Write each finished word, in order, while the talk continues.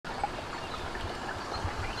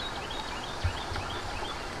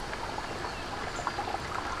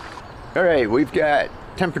All right, we've got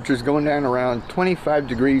temperatures going down around 25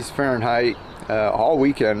 degrees Fahrenheit all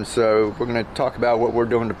weekend, so we're going to talk about what we're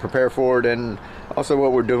doing to prepare for it and also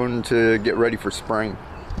what we're doing to get ready for spring.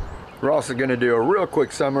 We're also going to do a real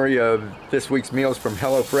quick summary of this week's meals from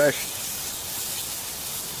HelloFresh.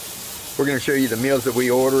 We're going to show you the meals that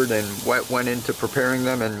we ordered and what went into preparing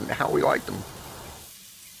them and how we liked them.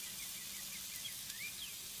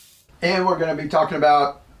 And we're going to be talking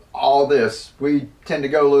about all this. We tend to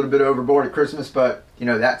go a little bit overboard at Christmas, but you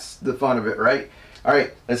know, that's the fun of it, right? All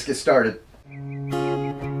right, let's get started.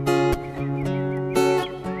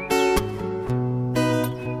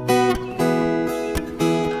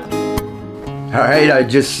 All right, I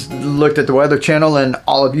just looked at the Weather Channel and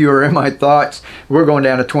all of you are in my thoughts. We're going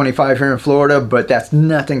down to 25 here in Florida, but that's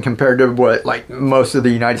nothing compared to what like most of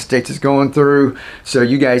the United States is going through. So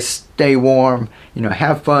you guys stay warm, you know,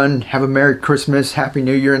 have fun, have a Merry Christmas, Happy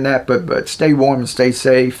New Year and that, but stay warm and stay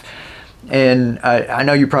safe. And I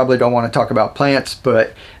know you probably don't want to talk about plants,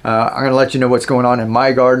 but I'm going to let you know what's going on in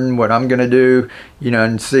my garden, what I'm going to do, you know,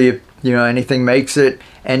 and see if, you know, anything makes it.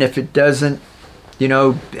 And if it doesn't, you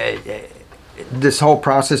know, this whole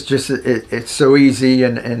process just it's so easy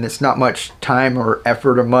and it's not much time or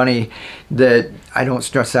effort or money that I don't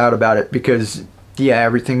stress out about it, because yeah,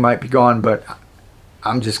 everything might be gone, but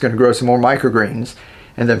I'm just going to grow some more microgreens,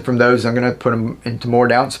 and then from those I'm going to put them into more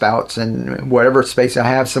downspouts, and whatever space I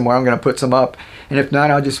have somewhere I'm going to put some up, and if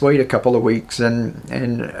not I'll just wait a couple of weeks. And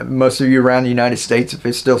most of you around the United States, if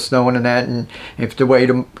it's still snowing and that, and if to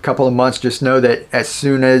wait a couple of months, just know that as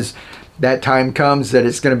soon as that time comes, that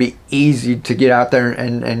it's going to be easy to get out there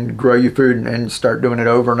and grow your food and start doing it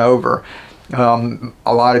over and over.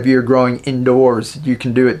 A lot of you are growing indoors. You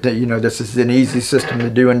can do it. You know, this is an easy system to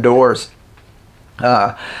do indoors.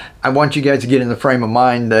 I want you guys to get in the frame of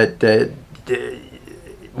mind that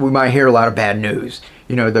we might hear a lot of bad news.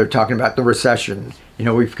 You know, they're talking about the recession. You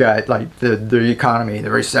know, we've got like the economy,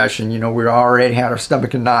 the recession. You know, we already had our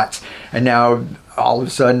stomach in knots, and now all of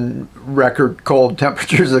a sudden record cold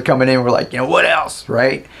temperatures are coming in. We're like, you know, what else,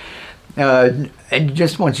 right? And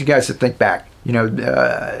just want you guys to think back, you know,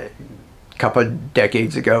 a couple of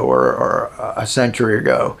decades ago or a century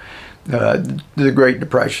ago, the Great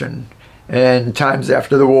Depression and times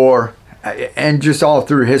after the war, and just all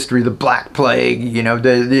through history, the Black Plague, you know,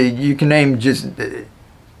 you can name just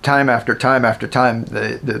time after time after time,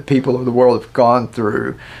 the people of the world have gone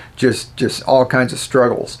through just all kinds of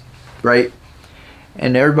struggles, right?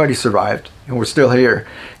 And everybody survived, and we're still here.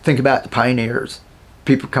 Think about the pioneers,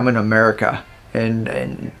 people coming to America,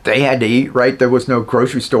 and they had to eat, right? There was no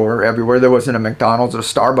grocery store everywhere. There wasn't a McDonald's or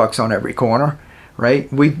Starbucks on every corner,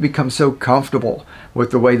 right? We've become so comfortable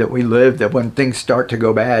with the way that we live that when things start to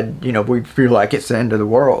go bad, you know, we feel like it's the end of the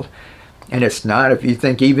world. And it's not. If you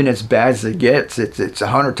think even as bad as it gets, it's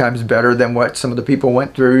 100 times better than what some of the people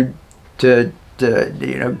went through to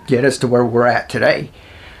you know, get us to where we're at today.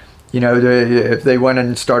 You know, if they went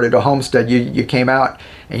and started a homestead, you came out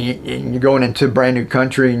and you're going into a brand new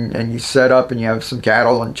country, and you set up and you have some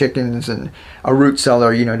cattle and chickens and a root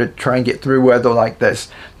cellar, you know, to try and get through weather like this.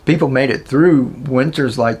 People made it through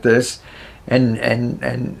winters like this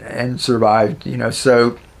and survived, you know.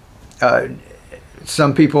 So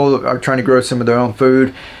some people are trying to grow some of their own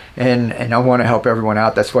food, and I want to help everyone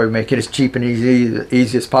out. That's why we make it as cheap and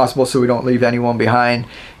easy as possible, so we don't leave anyone behind.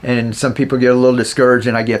 And some people get a little discouraged,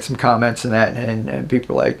 and I get some comments and that, and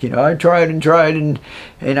people are like, you know, I tried and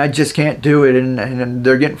I just can't do it, and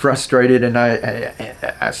they're getting frustrated. And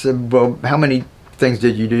I said, well, how many things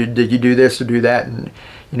did you do? Did you do this or do that? And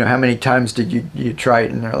you know, how many times did you try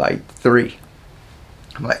it? And they're like, 3.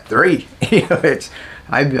 I'm like, 3? You know, it's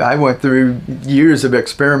I went through years of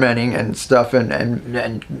experimenting and stuff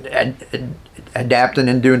and adapting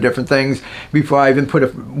and doing different things before I even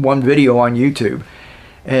put one video on YouTube.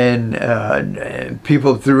 And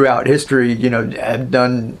people throughout history, you know, have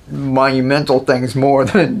done monumental things more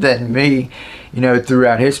than me, you know,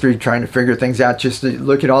 throughout history, trying to figure things out. Just to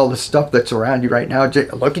look at all the stuff that's around you right now.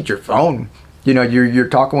 Just look at your phone. You know, you're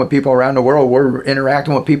talking with people around the world. We're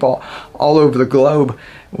interacting with people all over the globe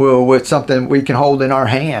with something we can hold in our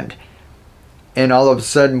hand. And all of a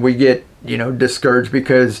sudden we get, you know, discouraged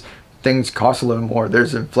because things cost a little more.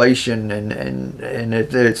 There's inflation, and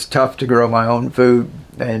it's tough to grow my own food.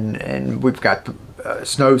 And we've got a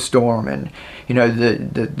snowstorm, and you know,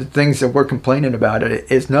 the things that we're complaining about,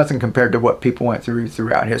 it is nothing compared to what people went through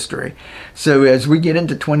throughout history. So as we get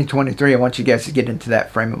into 2023, I want you guys to get into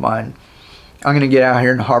that frame of mind. I'm going to get out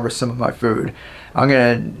here and harvest some of my food. I'm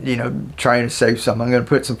going to, you know, try to save some. I'm going to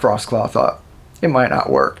put some frost cloth up. It might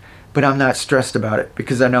not work, but I'm not stressed about it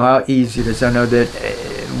because I know how easy it is. I know that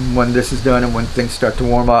when this is done and when things start to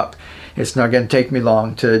warm up, It's not going to take me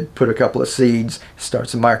long to put a couple of seeds, start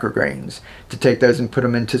some microgreens, to take those and put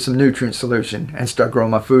them into some nutrient solution and start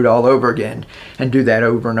growing my food all over again, and do that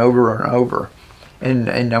over and over and over.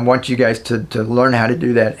 And I want you guys to learn how to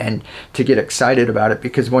do that and to get excited about it,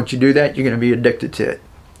 because once you do that, you're going to be addicted to it.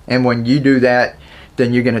 And when you do that,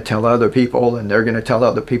 then you're going to tell other people, and they're going to tell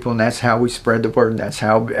other people, and that's how we spread the word, and that's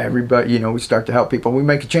how everybody, you know, we start to help people. We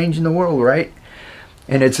make a change in the world, right?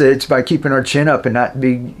 And it's by keeping our chin up and not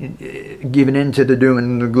be giving in to the doom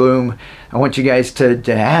and the gloom. I want you guys to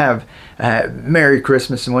have Merry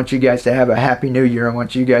Christmas. I want you guys to have a Happy New Year. I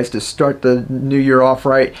want you guys to start the new year off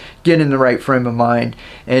right, get in the right frame of mind,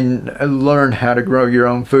 and learn how to grow your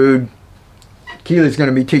own food. Keely's going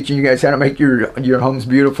to be teaching you guys how to make your homes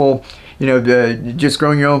beautiful. You know, just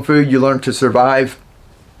growing your own food, you learn to survive.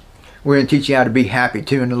 We're going to teach you how to be happy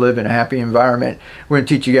too, and to live in a happy environment. We're going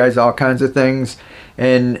to teach you guys all kinds of things,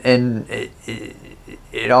 and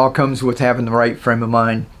it all comes with having the right frame of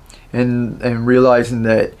mind, and realizing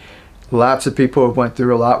that lots of people have went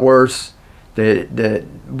through a lot worse. That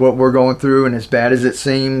what we're going through, and as bad as it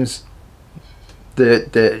seems,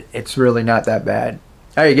 that it's really not that bad.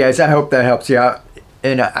 All right, guys, I hope that helps you out,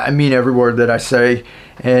 and I mean every word that I say.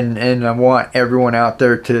 And I want everyone out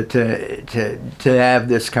there to have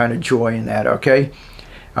this kind of joy in that, okay?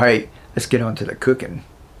 All right, let's get on to the cooking.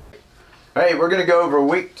 All right, we're going to go over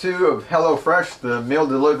week 2 of HelloFresh, the meal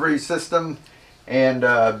delivery system. And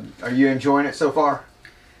are you enjoying it so far?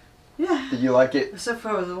 Yeah. Did you like it? Except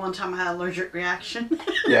for the one time I had an allergic reaction.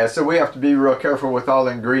 Yeah, so we have to be real careful with all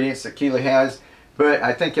the ingredients that Keely has. But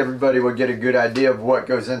I think everybody will get a good idea of what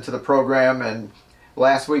goes into the program. And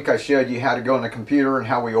last week I showed you how to go on the computer and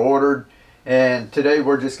how we ordered, and today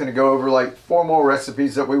we're just going to go over like 4 more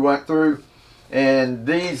recipes that we went through, and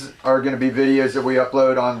these are going to be videos that we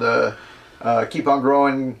upload on the Keep on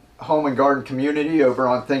Growing home and garden community over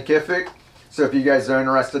on Thinkific. So if you guys are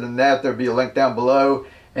interested in that, there'll be a link down below,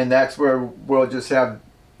 and that's where we'll just have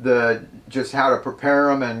just how to prepare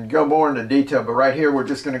them and go more into detail. But right here we're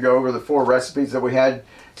just going to go over the 4 recipes that we had,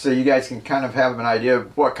 so you guys can kind of have an idea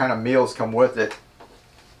of what kind of meals come with it.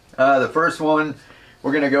 The first one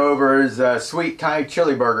we're going to go over is sweet Thai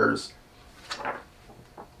chili burgers.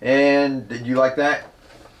 And did you like that?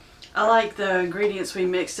 I like the ingredients we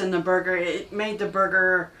mixed in the burger. It made the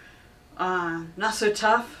burger not so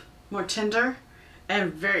tough, more tender,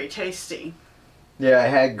 and very tasty. Yeah,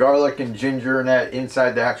 it had garlic and ginger in that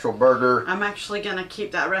inside the actual burger. I'm actually going to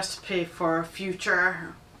keep that recipe for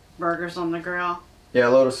future burgers on the grill. Yeah,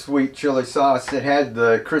 a little sweet chili sauce. It had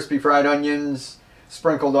the crispy fried onions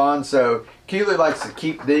sprinkled on, so Keely likes to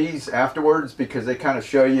keep these afterwards because they kind of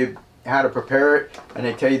show you how to prepare it, and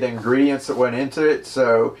they tell you the ingredients that went into it.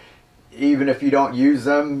 So even if you don't use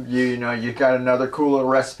them, you know, you got another cool little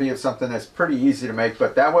recipe of something that's pretty easy to make.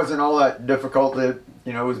 But that wasn't all that difficult. It,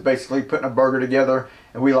 you know, it was basically putting a burger together,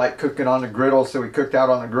 and we like cooking on the griddle, so we cooked out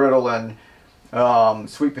on the griddle, and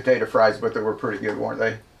sweet potato fries with it were pretty good, weren't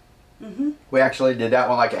they? Mm-hmm. We actually did that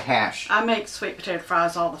one like a hash. I make sweet potato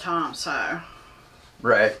fries all the time, so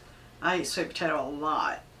right. I eat sweet potato a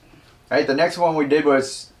lot. All right, the next one we did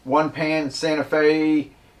was 1-pan Santa Fe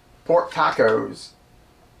pork tacos.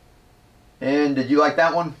 And did you like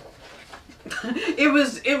that one?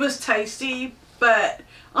 It was tasty, but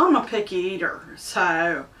I'm a picky eater,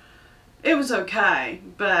 so it was okay.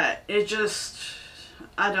 But it just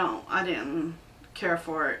I didn't care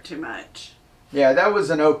for it too much. Yeah, that was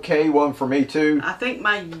an okay one for me too. I think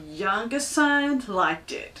my youngest son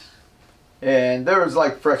liked it. And there was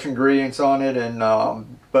like fresh ingredients on it, and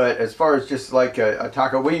but as far as just like a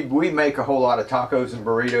taco, we make a whole lot of tacos and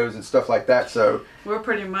burritos and stuff like that. So we're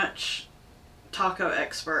pretty much taco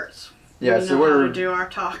experts. Yeah, we so know we're how to do our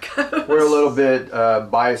tacos. We're a little bit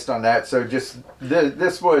biased on that. So just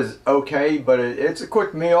this was okay, but it's a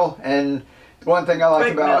quick meal. And one thing I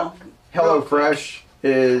like about HelloFresh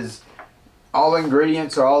is all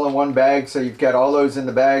ingredients are all in one bag. So you've got all those in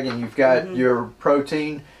the bag, and you've got your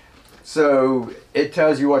protein. So it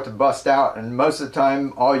tells you what to bust out, and most of the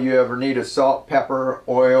time all you ever need is salt, pepper,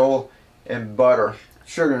 oil, and butter.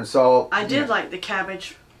 Sugar and salt. I did like the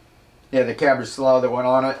cabbage. Yeah, the cabbage slaw that went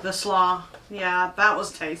on it. The slaw. Yeah, that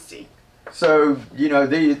was tasty. So, you know,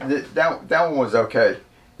 that one was okay.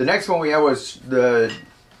 The next one we had was the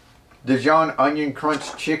Dijon onion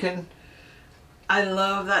crunch chicken. I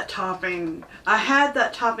love that topping. I had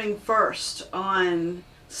that topping first on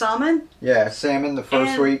salmon. Yeah, salmon the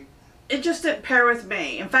first week. It just didn't pair with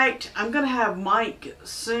me. In fact, I'm going to have Mike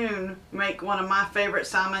soon make one of my favorite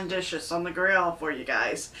salmon dishes on the grill for you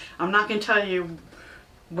guys. I'm not going to tell you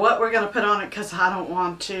what we're going to put on it because I don't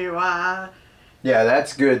want to Yeah,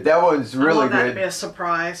 that's good. That one's I really want that good. to be a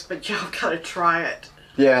surprise, but y'all gotta try it.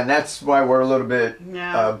 Yeah, and that's why we're a little bit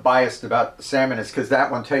Yeah. biased about the salmon, is because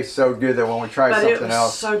that one tastes so good that when we try But it something was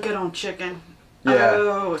else. so good on chicken. Yeah.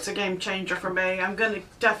 Oh, it's a game changer for me. I'm gonna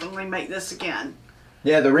definitely make this again.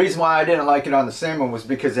 Yeah, the reason why I didn't like it on the salmon was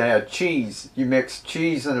because it had cheese. You mix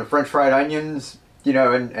cheese and the French fried onions, you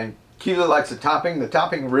know, and Keely likes the topping. The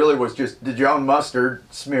topping really was just Dijon mustard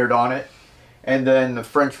smeared on it, and then the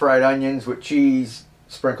French fried onions with cheese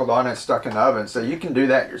sprinkled on it, stuck in the oven. So you can do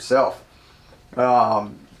that yourself.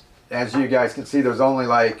 As you guys can see, there's only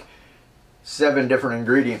like 7 different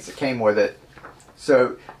ingredients that came with it.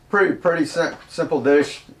 So pretty simple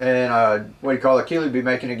dish. And what do you call it? Keely will be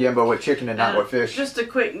making again, but with chicken and not with fish. Just a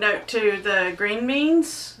quick note too, the green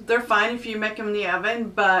beans, they're fine if you make them in the oven,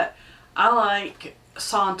 but I like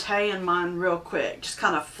sauteing mine real quick. Just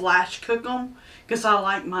kind of flash cook them because I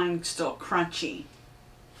like mine still crunchy.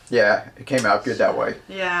 Yeah, it came out good that way.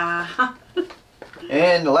 Yeah.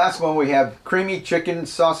 And the last one, we have creamy chicken,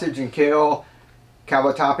 sausage, and kale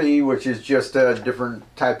cavatappi, which is just a different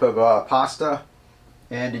type of pasta.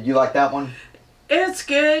 And did you like that one? It's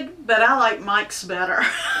good, but I like Mike's better.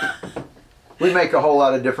 We make a whole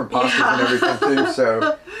lot of different pastas and everything too,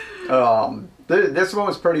 so this one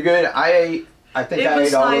was pretty good. I think I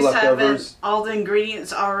ate all the leftovers. All the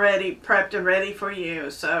ingredients already prepped and ready for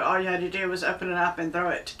you, so all you had to do was open it up and throw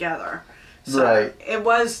it together. So right. It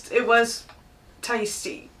was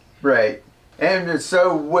tasty. Right. And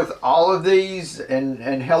so with all of these and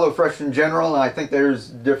HelloFresh in general, and I think there's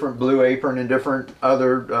different Blue Apron and different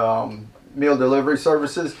other meal delivery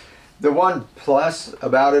services, the one plus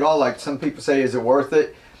about it all, like some people say, is it worth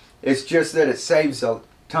it? It's just that it saves a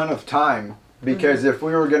ton of time. Because if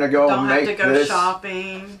we were going to go and make this... Don't have to go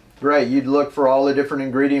shopping. Right, you'd look for all the different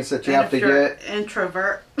ingredients that you have to get.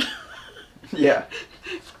 Introvert. Yeah.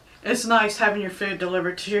 It's nice having your food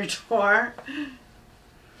delivered to your door.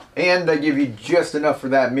 And they give you just enough for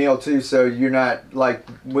that meal too, so you're not like,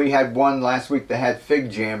 we had one last week that had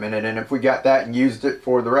fig jam in it, and if we got that and used it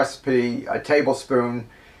for the recipe, a tablespoon,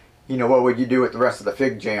 you know, what would you do with the rest of the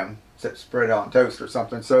fig jam? Spread it on toast or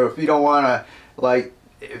something. So if you don't want to, like,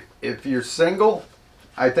 if you're single,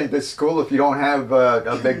 I think this is cool. If you don't have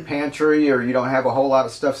a big pantry, or you don't have a whole lot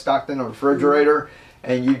of stuff stocked in the refrigerator,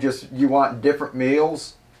 and you want different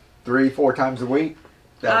meals 3-4 times a week.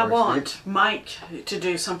 I want Mike to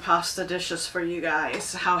do some pasta dishes for you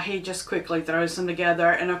guys, how he just quickly throws them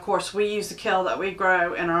together. And of course we use the kale that we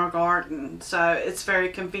grow in our garden, so it's very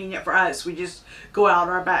convenient for us. We just go out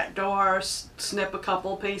our back door, snip a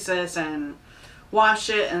couple pieces and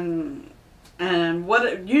wash it, and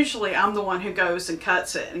usually I'm the one who goes and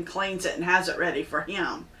cuts it and cleans it and has it ready for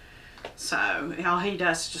him. So all he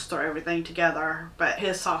does is just throw everything together, but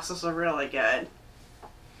his sauces are really good.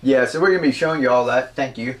 Yeah, so we're going to be showing you all that.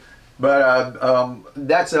 Thank you. But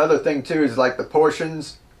that's the other thing too, is like the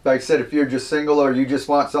portions. Like I said, if you're just single or you just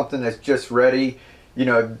want something that's just ready, you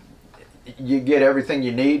know, you get everything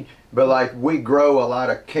you need. But like, we grow a lot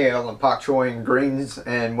of kale and pak choy and greens,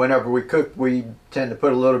 and whenever we cook, we tend to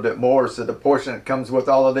put a little bit more. So the portion that comes with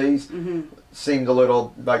all of these seemed a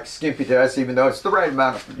little like skimpy to us, even though it's the right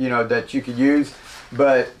amount, you know, that you could use.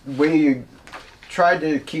 But we tried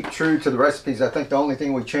to keep true to the recipes. I think the only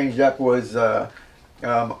thing we changed up was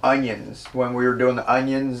onions. When we were doing the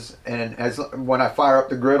onions, and when I fire up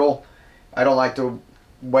the griddle, I don't like to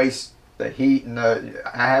waste the heat, and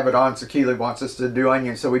I have it on, so Keely wants us to do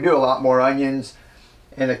onions, so we do a lot more onions.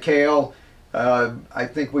 And the kale, I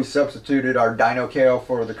think we substituted our dino kale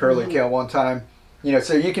for the curly kale one time. You know,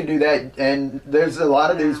 so you can do that, and there's a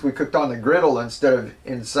lot of these we cooked on the griddle instead of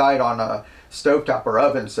inside on a stovetop or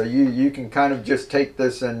oven, so you can kind of just take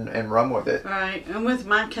this and run with it. Right, and with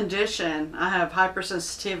my condition, I have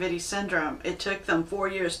hypersensitivity syndrome. It took them 4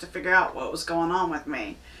 years to figure out what was going on with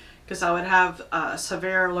me, because I would have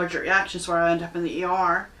severe allergic reactions where I end up in the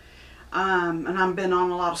ER. And I've been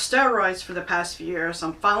on a lot of steroids for the past few years.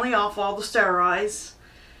 I'm finally off all the steroids,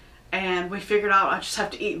 and we figured out I just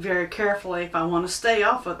have to eat very carefully if I want to stay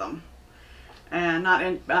off of them and not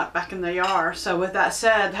end up back in the ER. So with that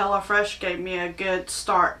said, HelloFresh gave me a good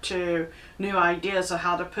start to new ideas of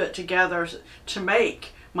how to put together to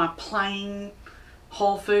make my plain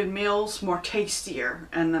whole food meals more tastier,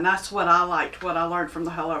 and then that's what I liked, what I learned from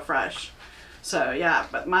the HelloFresh. So yeah,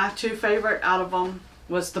 but my 2 favorite out of them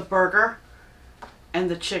was the burger and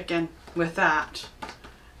the chicken with that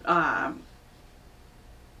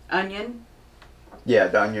onion. Yeah,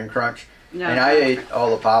 the onion crunch. Yeah. And I ate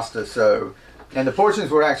all the pasta, so, and the portions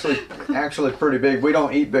were actually pretty big. We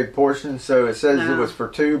don't eat big portions, so it says it was for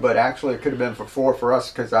 2, but actually it could have been for 4 for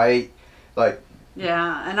us, because I ate like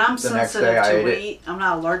Yeah, and I'm The next day sensitive I to ate it. wheat. I'm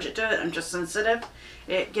not allergic to it. I'm just sensitive.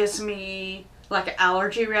 It gives me like an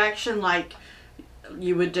allergy reaction, like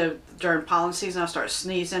you would do during pollen season. I start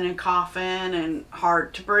sneezing and coughing and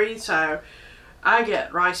hard to breathe. So I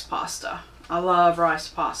get rice pasta. I love rice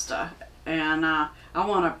pasta, and I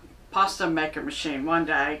want a pasta maker machine one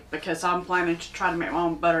day because I'm planning to try to make my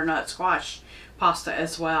own butternut squash pasta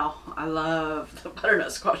as well. I love the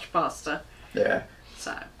butternut squash pasta. Yeah.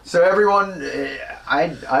 So everyone,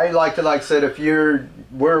 I like to, like I said, if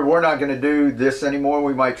we're not going to do this anymore.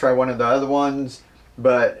 We might try one of the other ones,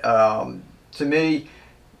 but to me,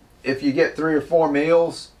 if you get 3 or 4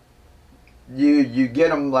 meals, you get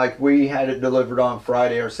them like we had it delivered on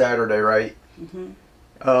Friday or Saturday, right?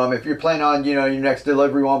 Mm-hmm. If you're planning on, your next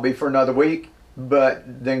delivery won't be for another week,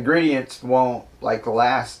 but the ingredients won't like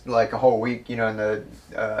last like a whole week. And the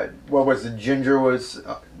what was the ginger was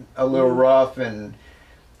a little rough, and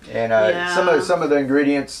some of the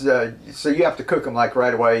ingredients. So you have to cook them like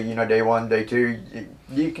right away. Day 1, day 2.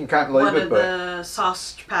 You can kind of leave One it, of but the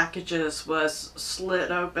sausage packages was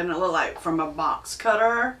slit open. It looked like from a box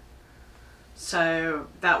cutter. So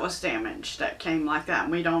that was damaged. That came like that.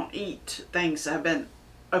 And we don't eat things that have been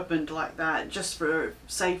opened like that just for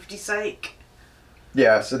safety's sake.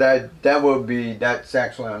 yeah. So that's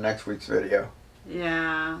actually on next week's video.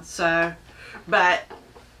 Yeah. So, but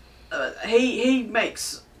he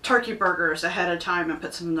makes turkey burgers ahead of time and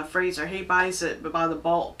puts them in the freezer. He buys it by the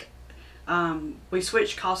bulk. We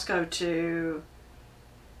switched Costco to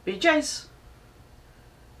BJ's.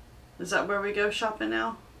 Is that where we go shopping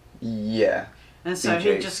now? Yeah. And so he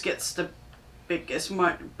BJ's. just gets the biggest,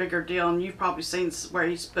 much bigger deal. And you've probably seen where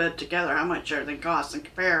he's put together how much everything costs and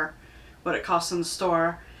compare what it costs in the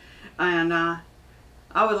store. And I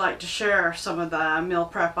would like to share some of the meal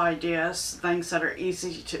prep ideas, things that are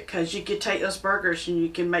easy to, because you could take those burgers and you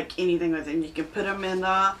can make anything with them. You can put them in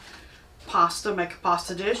the pasta, make a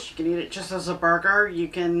pasta dish. You can eat it just as a burger. You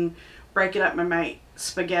can break it up and make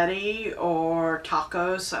spaghetti or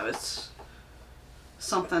tacos. So it's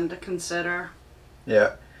something to consider.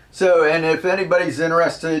 Yeah. So, and if anybody's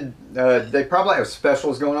interested, they probably have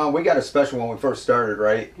specials going on. We got a special when we first started,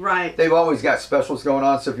 right? Right. They've always got specials going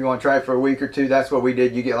on. So if you want to try it for a week or two, that's what we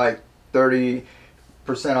did. You get like 30%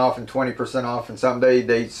 off and 20% off, and some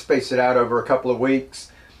they space it out over a couple of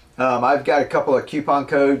weeks. I've got a couple of coupon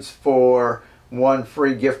codes for one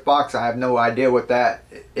free gift box. I have no idea what that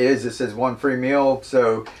is. It says 1 free meal.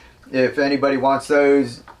 So if anybody wants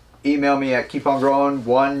those, email me at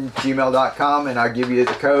keepongrowing1@gmail.com, and I'll give you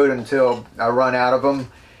the code until I run out of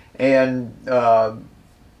them. And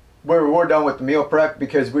we're done with the meal prep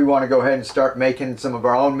because we want to go ahead and start making some of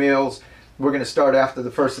our own meals. We're going to start after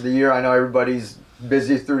the first of the year. I know everybody's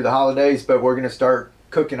busy through the holidays, but we're going to start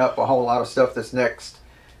cooking up a whole lot of stuff this next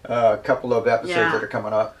couple of episodes that are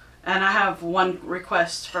coming up. And I have one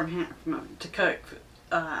request from him to cook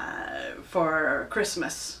for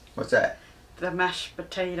Christmas. What's that? The mashed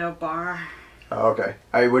potato bar. Oh, okay.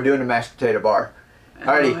 All right, we're doing a mashed potato bar.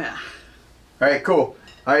 Alrighty. Oh, yeah. All right, cool.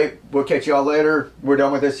 All right, we'll catch y'all later. We're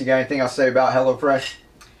done with this. You got anything else to say about HelloFresh?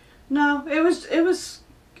 No,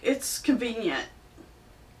 it's convenient.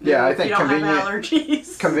 Yeah, I think you don't convenient. have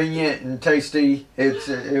allergies. Convenient and tasty.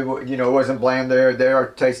 It wasn't bland there. They are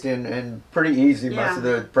tasty and pretty easy. Yeah. Most of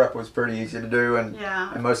the prep was pretty easy to do, and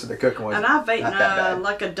most of the cooking was And I've eaten not that bad.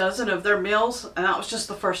 like a dozen of their meals, and that was just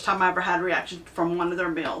the first time I ever had a reaction from one of their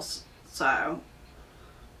meals. So,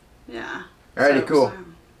 yeah. Alrighty, cool. All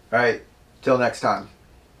right, till next time.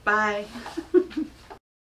 Bye.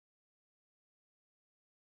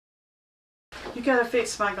 You gotta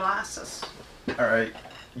fix my glasses. All right.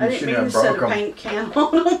 I didn't mean to set a paint can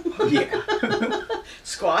on them. Yeah.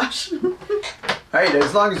 Squash. All right,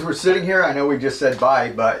 as long as we're sitting here, I know we just said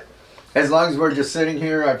bye, but as long as we're just sitting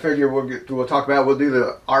here, I figure we'll do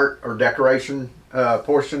the art or decoration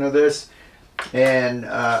portion of this. And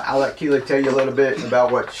I'll let Keely tell you a little bit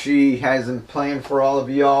about what she has in plan for all of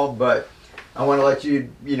y'all, but I want to let you,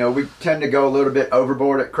 we tend to go a little bit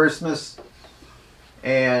overboard at Christmas.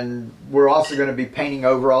 And we're also going to be painting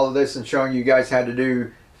over all of this and showing you guys how to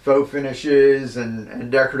do faux finishes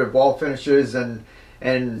and decorative wall finishes. And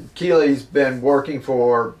Keely's been working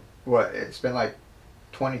for, it's been like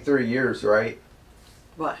 23 years, right?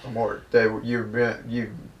 What? Or more. You've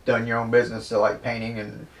done your own business, so like painting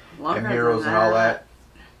and murals and all that.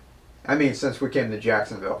 I mean, since we came to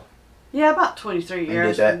Jacksonville. Yeah, about 23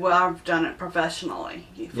 years. That. Well, I've done it professionally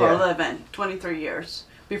for a living. 23 years.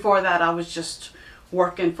 Before that, I was just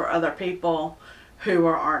working for other people who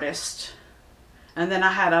were artists. And then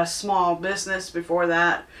I had a small business before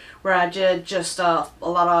that where I did just a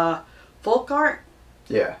lot of folk art.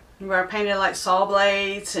 Yeah. where I painted like saw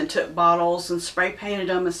blades and took bottles and spray painted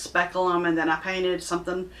them and speckled them, and then I painted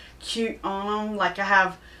something cute on them. Like I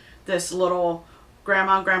have this little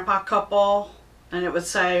grandma and grandpa couple, and it would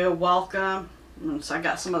say welcome, and so I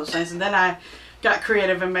got some of those things. And then I got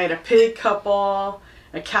creative and made a pig couple,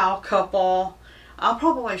 a cow couple. I'll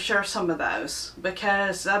probably share some of those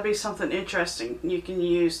because that'd be something interesting you can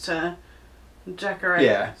use to decorate.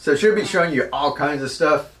 Yeah, so she'll be showing you all kinds of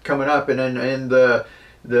stuff coming up, and then in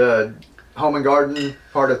the home and garden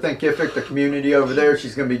part of Thinkific, the community over there,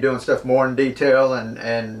 she's going to be doing stuff more in detail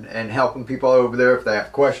and helping people over there if they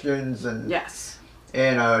have questions. And yes.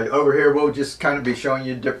 And over here we'll just kind of be showing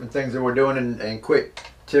you different things that we're doing and quick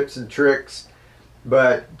tips and tricks.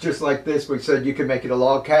 But just like this, we said you could make it a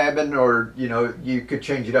log cabin, or you know, you could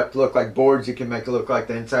change it up to look like boards. You can make it look like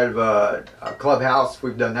the inside of a clubhouse.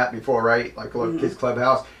 We've done that before, right? Like a little kids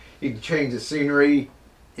clubhouse. You can change the scenery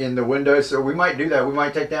in the windows. So we might do that. We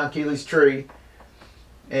might take down Keely's tree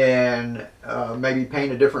and maybe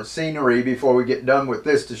paint a different scenery before we get done with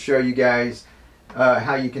this to show you guys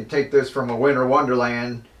how you can take this from a winter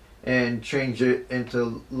wonderland and change it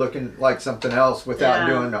into looking like something else without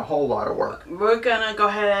doing a whole lot of work. We're gonna go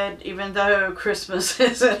ahead, even though Christmas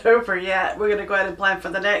isn't over yet, we're gonna go ahead and plan for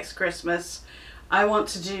the next Christmas. I want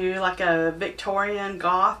to do like a Victorian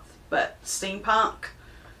goth but steampunk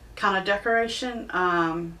kind of decoration.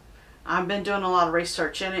 I've been doing a lot of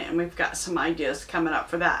research in it, and we've got some ideas coming up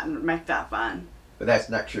for that and make that fun. But that's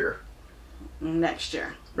next year. Next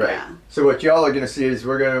year. Right. Yeah. So what y'all are gonna see is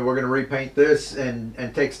we're gonna repaint this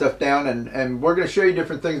and take stuff down, and we're gonna show you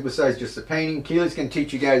different things besides just the painting. Keely's gonna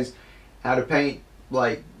teach you guys how to paint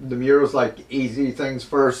like the murals, like easy things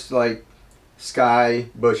first, like sky,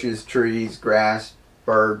 bushes, trees, grass,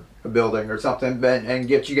 bird, a building or something, and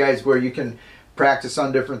get you guys where you can practice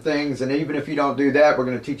on different things. And even if you don't do that, we're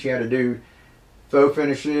gonna teach you how to do faux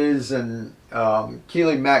finishes, and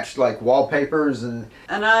Keely matched like wallpapers and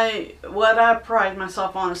what I pride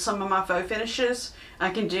myself on is some of my faux finishes I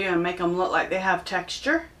can do and make them look like they have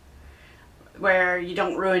texture, where you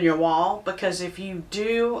don't ruin your wall. Because if you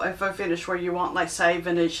do a faux finish where you want, like say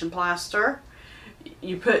Venetian plaster,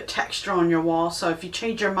 you put texture on your wall. So if you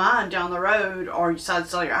change your mind down the road or you decide to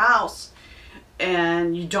sell your house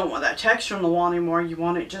and you don't want that texture on the wall anymore, you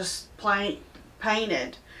want it just plain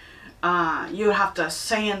painted, you would have to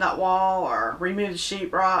sand that wall or remove the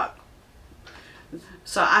sheetrock.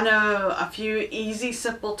 So I know a few easy,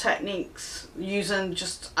 simple techniques using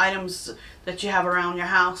just items that you have around your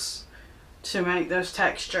house to make those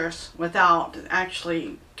textures without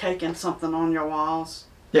actually caking something on your walls.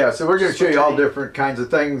 yeah. So we're going to show you all different kinds of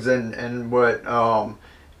things and what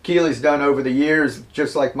Keely's done over the years,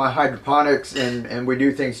 just like my hydroponics, and we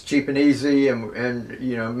do things cheap and easy, and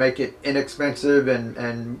you know, make it inexpensive,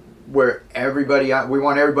 and where we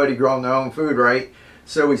want everybody growing their own food, right?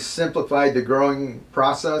 So we simplified the growing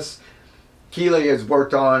process. Keely has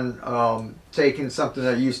worked on taking something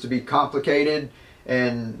that used to be complicated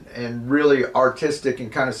and really artistic,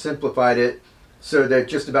 and kind of simplified it so that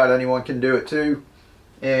just about anyone can do it too.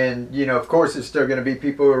 And you know, of course, there's still going to be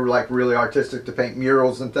people who are like really artistic to paint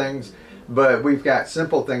murals and things, but we've got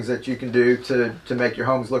simple things that you can do to make your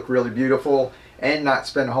homes look really beautiful and not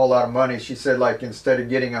spend a whole lot of money. She said, like, instead of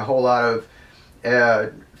getting a whole lot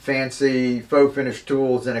of fancy faux finish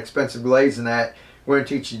tools and expensive glaze and that, we're going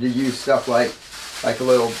to teach you to use stuff like a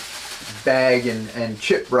little bag and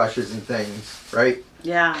chip brushes and things, right?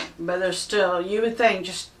 Yeah, but there's still, you would think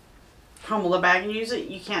just crumble the bag and use it.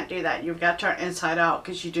 You can't do that. You've got to turn it inside out,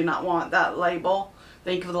 because you do not want that label.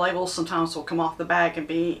 The ink of the label sometimes will come off the bag and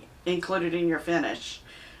be included in your finish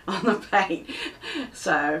on the paint.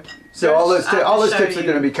 So all those tips are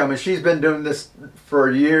going to be coming. She's been doing this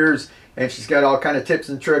for years, and she's got all kind of tips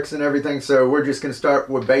and tricks and everything. So we're just going to start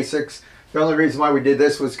with basics. The only reason why we did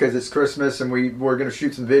this was because it's Christmas, and we're going to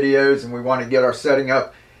shoot some videos, and we want to get our setting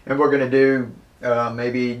up, and we're going to do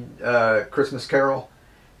maybe Christmas Carol,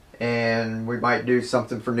 and we might do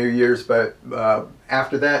something for New Year's. But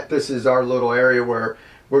after that, this is our little area where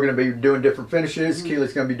we're going to be doing different finishes. Mm-hmm.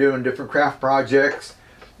 Keely's going to be doing different craft projects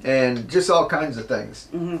and just all kinds of things.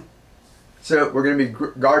 Mm-hmm. So we're going to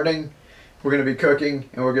be gardening, we're going to be cooking,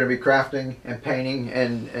 and we're going to be crafting and painting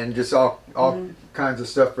and just all kinds of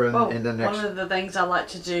stuff for in the next. One of the things I like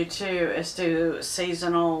to do too is do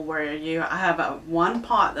seasonal, where I have one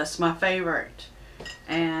pot that's my favorite,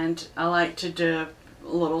 and I like to do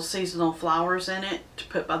little seasonal flowers in it to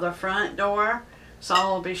put by the front door. So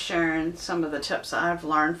I'll be sharing some of the tips I've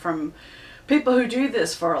learned from people who do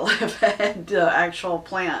this for a living, the actual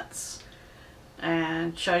plants,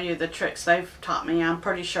 and show you the tricks they've taught me. I'm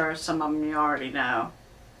pretty sure some of them you already know.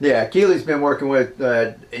 Yeah, Keely's been working with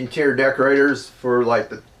interior decorators for like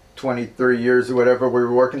the 23 years or whatever we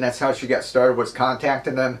were working. That's how she got started, was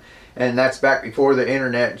contacting them. And that's back before the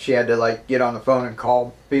internet. She had to like get on the phone and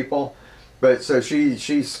call people. But so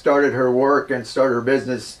she started her work and started her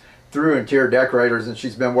business through interior decorators, and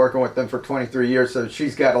she's been working with them for 23 years. So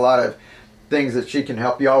she's got a lot of things that she can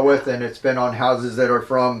help y'all with, and it's been on houses that are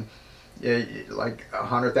from like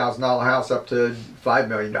 $100,000 house up to $5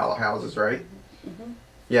 million houses, right? Mm-hmm.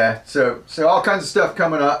 Yeah, so all kinds of stuff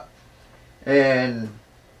coming up, and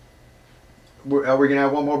are we gonna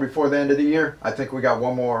have one more before the end of the year? I think we got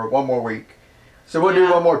one more week, so we'll do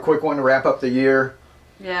one more quick one to wrap up the year.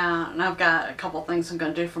 Yeah, and I've got a couple things I'm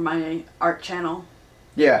gonna do for my art channel.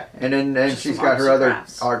 Yeah, and then she's got her other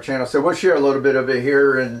art channel, so we'll share a little bit of it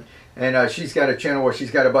here, and she's got a channel where she's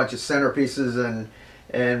got a bunch of centerpieces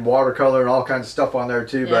and watercolor and all kinds of stuff on there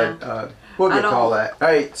too. Yeah. But we'll get to all that. All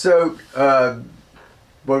right, so.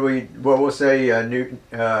 We'll say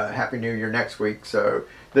Happy New Year next week. So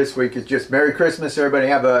this week is just Merry Christmas. Everybody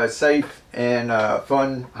have a safe and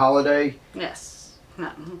fun holiday. Yes.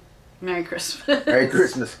 Merry Christmas. Merry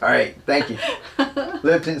Christmas. All right. Thank you.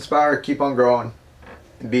 Live to inspire. Keep on growing.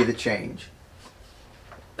 And be the change.